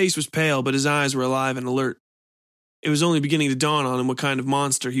 His face was pale, but his eyes were alive and alert. It was only beginning to dawn on him what kind of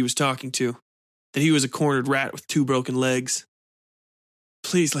monster he was talking to, that he was a cornered rat with 2 broken legs.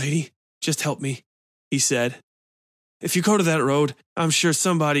 "Please, lady, just help me," he said. "If you go to that road, I'm sure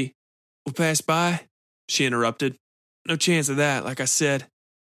somebody will pass by," she interrupted. "No chance of that, like I said."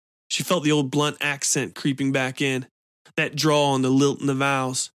 She felt the old blunt accent creeping back in, that drawl and the lilt in the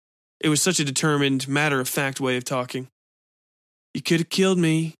vowels. It was such a determined, matter-of-fact way of talking. "You could have killed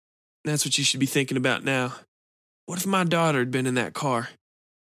me. That's what you should be thinking about now. What if my daughter had been in that car?"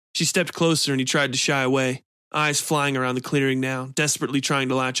 She stepped closer and he tried to shy away, eyes flying around the clearing now, desperately trying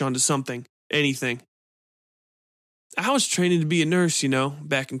to latch onto something, anything. "I was training to be a nurse,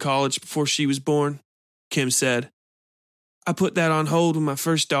 back in college before she was born," Kim said. "I put that on hold when my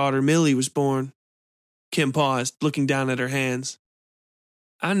first daughter, Millie, was born." Kim paused, looking down at her hands.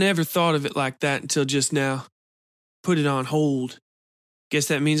 "I never thought of it like that until just now. Put it on hold. Guess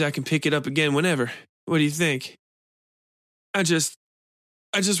that means I can pick it up again whenever. What do you think?" I just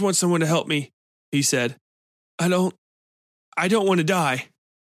want someone to help me," he said. I don't want to die."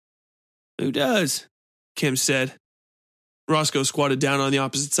 "Who does?" Kim said. Roscoe squatted down on the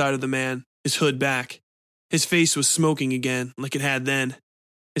opposite side of the man, his hood back. His face was smoking again, like it had then.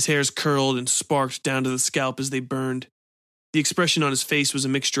 His hairs curled and sparked down to the scalp as they burned. The expression on his face was a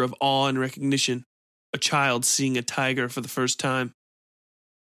mixture of awe and recognition, a child seeing a tiger for the first time.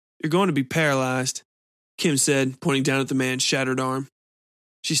 "You're going to be paralyzed," Kim said, pointing down at the man's shattered arm.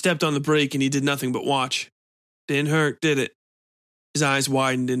 She stepped on the brake and he did nothing but watch. Didn't hurt, did it? His eyes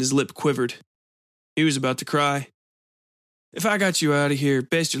widened and his lip quivered. He was about to cry. "If I got you out of here,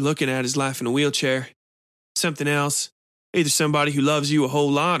 best you're looking at is life in a wheelchair. Something else. Either somebody who loves you a whole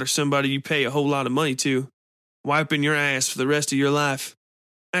lot or somebody you pay a whole lot of money to. Wiping your ass for the rest of your life.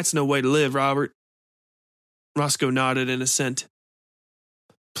 That's no way to live, Robert." Roscoe nodded in assent.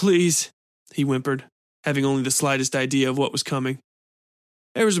 "Please," he whimpered, having only the slightest idea of what was coming.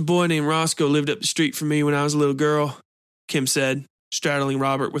 "There was a boy named Roscoe lived up the street from me when I was a little girl," Kim said, straddling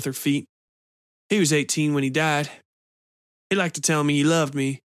Robert with her feet. "He was 18 when he died. He liked to tell me he loved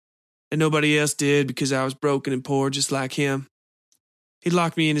me, and nobody else did because I was broken and poor just like him. He'd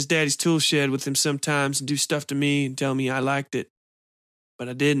lock me in his daddy's tool shed with him sometimes and do stuff to me and tell me I liked it. But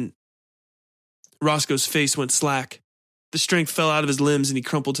I didn't." Roscoe's face went slack. The strength fell out of his limbs and he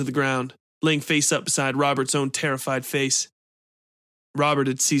crumpled to the ground, laying face up beside Robert's own terrified face. Robert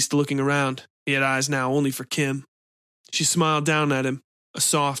had ceased looking around. He had eyes now only for Kim. She smiled down at him, a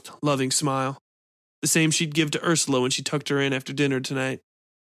soft, loving smile, the same she'd give to Ursula when she tucked her in after dinner tonight.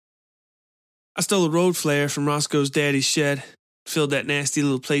 "I stole a road flare from Roscoe's daddy's shed, filled that nasty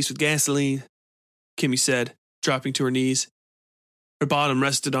little place with gasoline," Kimmy said, dropping to her knees. Her bottom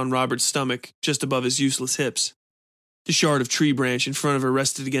rested on Robert's stomach, just above his useless hips. The shard of tree branch in front of her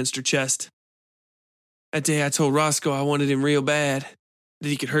rested against her chest. "That day I told Roscoe I wanted him real bad, that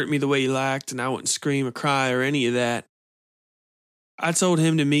he could hurt me the way he liked and I wouldn't scream or cry or any of that. I told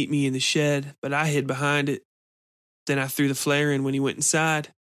him to meet me in the shed, but I hid behind it. Then I threw the flare in when he went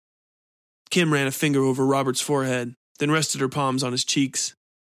inside." Kim ran a finger over Robert's forehead, then rested her palms on his cheeks.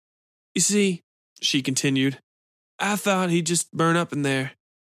 "You see," she continued, "I thought he'd just burn up in there,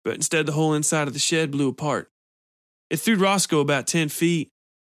 but instead the whole inside of the shed blew apart. It threw Roscoe about 10 feet.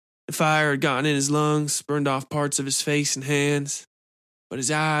 The fire had gotten in his lungs, burned off parts of his face and hands. But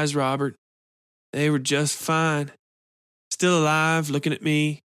his eyes, Robert, they were just fine. Still alive, looking at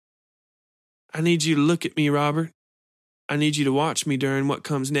me. I need you to look at me, Robert. I need you to watch me during what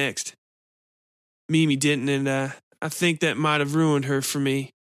comes next. Mimi didn't, and I think that might have ruined her for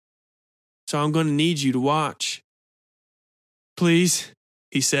me. So I'm going to need you to watch." "Please,"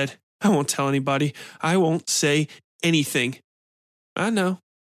 he said. "I won't tell anybody. I won't say anything." "I know,"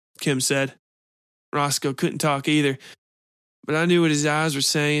 Kim said. Roscoe couldn't talk either, but I knew what his eyes were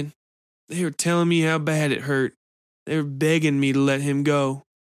saying. They were telling me how bad it hurt. They were begging me to let him go."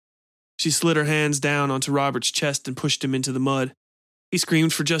 She slid her hands down onto Robert's chest and pushed him into the mud. He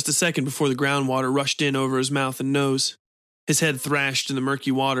screamed for just a second before the groundwater rushed in over his mouth and nose. His head thrashed in the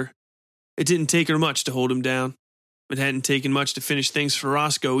murky water. It didn't take her much to hold him down. It hadn't taken much to finish things for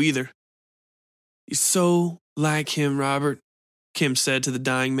Roscoe either. "You're so like him, Robert," Kim said to the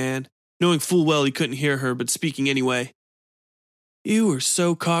dying man, knowing full well he couldn't hear her but speaking anyway. You were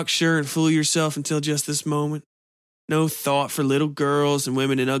so cocksure and full of yourself until just this moment. No thought for little girls and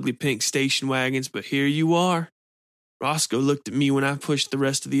women in ugly pink station wagons, but here you are. Roscoe looked at me when I pushed the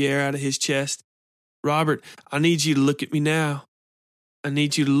rest of the air out of his chest. Robert, I need you to look at me now. I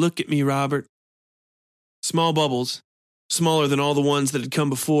need you to look at me, Robert. Small bubbles, smaller than all the ones that had come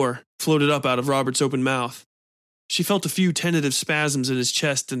before, floated up out of Robert's open mouth. She felt a few tentative spasms in his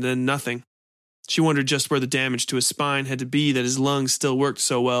chest and then nothing. She wondered just where the damage to his spine had to be that his lungs still worked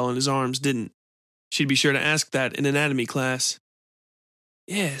so well and his arms didn't. She'd be sure to ask that in anatomy class.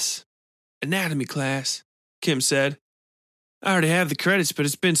 Yes, anatomy class, Kim said. I already have the credits, but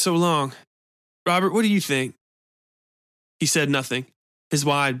it's been so long. Robert, what do you think? He said nothing. His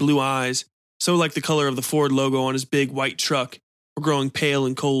wide blue eyes, so like the color of the Ford logo on his big white truck, were growing pale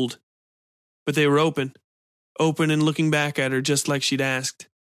and cold. But they were open and looking back at her just like she'd asked.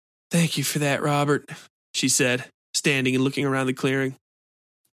 Thank you for that, Robert, she said, standing and looking around the clearing.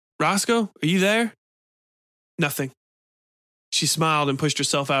 Roscoe, are you there? Nothing. She smiled and pushed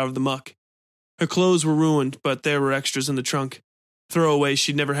herself out of the muck. Her clothes were ruined, but there were extras in the trunk. Throwaways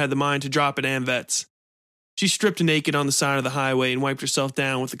she'd never had the mind to drop at Amvet's. She stripped naked on the side of the highway and wiped herself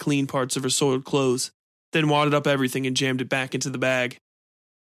down with the clean parts of her soiled clothes, then wadded up everything and jammed it back into the bag.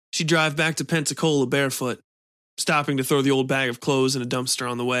 She'd drive back to Pensacola barefoot, stopping to throw the old bag of clothes in a dumpster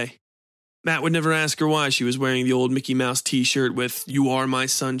on the way. Matt would never ask her why she was wearing the old Mickey Mouse t-shirt with "You Are My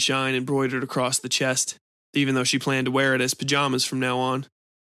Sunshine" embroidered across the chest, even though she planned to wear it as pajamas from now on.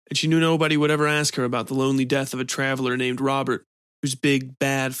 And she knew nobody would ever ask her about the lonely death of a traveler named Robert, whose big,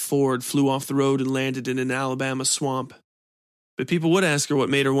 bad Ford flew off the road and landed in an Alabama swamp. But people would ask her what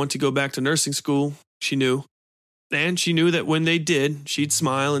made her want to go back to nursing school, she knew. And she knew that when they did, she'd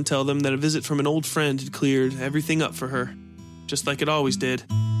smile and tell them that a visit from an old friend had cleared everything up for her, just like it always did.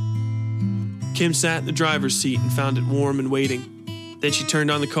 Kim sat in the driver's seat and found it warm and waiting. Then she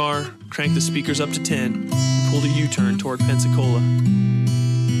turned on the car, cranked the speakers up to 10, and pulled a U-turn toward Pensacola.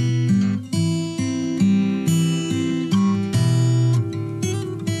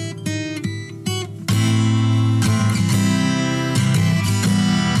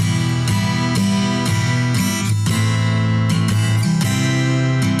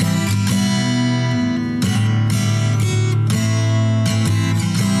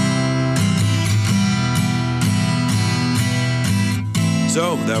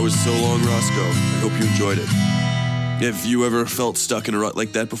 So, that was So Long Roscoe. I hope you enjoyed it. Have you ever felt stuck in a rut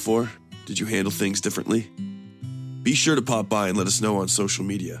like that before? Did you handle things differently? Be sure to pop by and let us know on social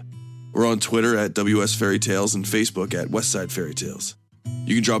media. We're on Twitter at WS Fairytales and Facebook at Westside Fairytales.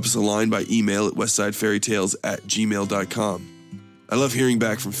 You can drop us a line by email at westsidefairytales@gmail.com. I love hearing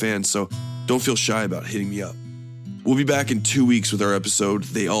back from fans, so don't feel shy about hitting me up. We'll be back in 2 weeks with our episode,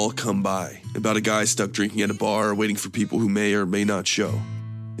 They All Come By, about a guy stuck drinking at a bar waiting for people who may or may not show.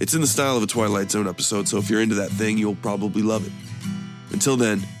 It's in the style of a Twilight Zone episode, so if you're into that thing, you'll probably love it. Until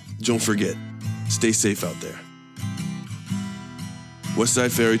then, don't forget, stay safe out there. Westside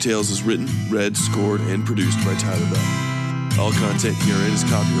Fairytales is written, read, scored, and produced by Tyler Bell. All content herein is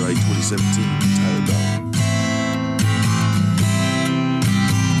copyright 2017 Tyler Bell.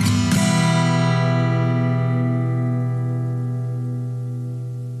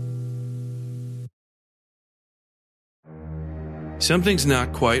 Something's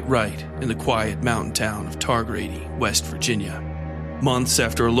not quite right in the quiet mountain town of Targrady, West Virginia. Months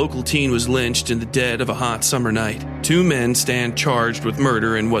after a local teen was lynched in the dead of a hot summer night, two men stand charged with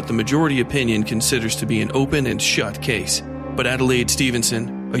murder in what the majority opinion considers to be an open and shut case. But Adelaide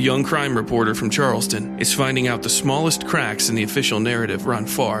Stevenson, a young crime reporter from Charleston, is finding out the smallest cracks in the official narrative run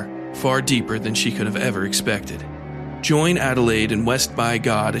far, far deeper than she could have ever expected. Join Adelaide in West by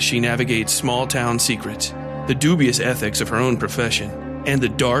God as she navigates small-town secrets, the dubious ethics of her own profession, and the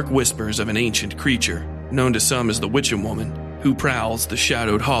dark whispers of an ancient creature, known to some as the Witchem Woman, who prowls the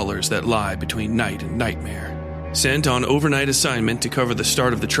shadowed hollers that lie between night and nightmare. Sent on overnight assignment to cover the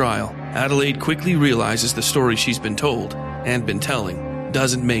start of the trial, Adelaide quickly realizes the story she's been told, and been telling,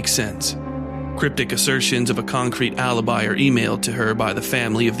 doesn't make sense. Cryptic assertions of a concrete alibi are emailed to her by the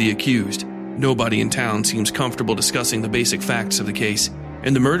family of the accused. Nobody in town seems comfortable discussing the basic facts of the case,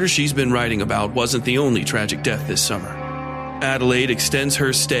 and the murder she's been writing about wasn't the only tragic death this summer. Adelaide extends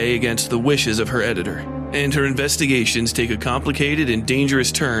her stay against the wishes of her editor, and her investigations take a complicated and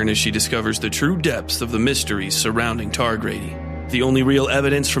dangerous turn as she discovers the true depths of the mysteries surrounding Targrady. The only real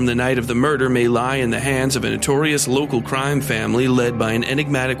evidence from the night of the murder may lie in the hands of a notorious local crime family led by an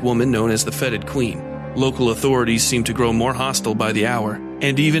enigmatic woman known as the Fetid Queen. Local authorities seem to grow more hostile by the hour,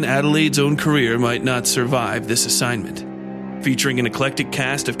 and even Adelaide's own career might not survive this assignment. Featuring an eclectic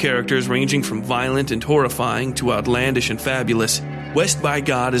cast of characters ranging from violent and horrifying to outlandish and fabulous, West by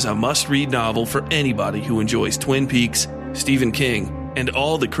God is a must-read novel for anybody who enjoys Twin Peaks, Stephen King, and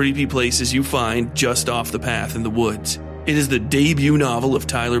all the creepy places you find just off the path in the woods. It is the debut novel of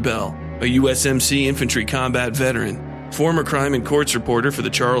Tyler Bell, a USMC infantry combat veteran, former crime and courts reporter for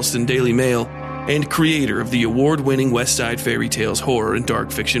the Charleston Daily Mail, and creator of the award-winning West Side Fairy Tales horror and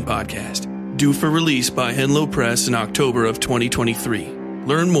dark fiction podcast. Due for release by Henlow Press in October of 2023.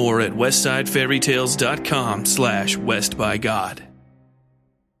 Learn more at westsidefairytales.com/westbygod.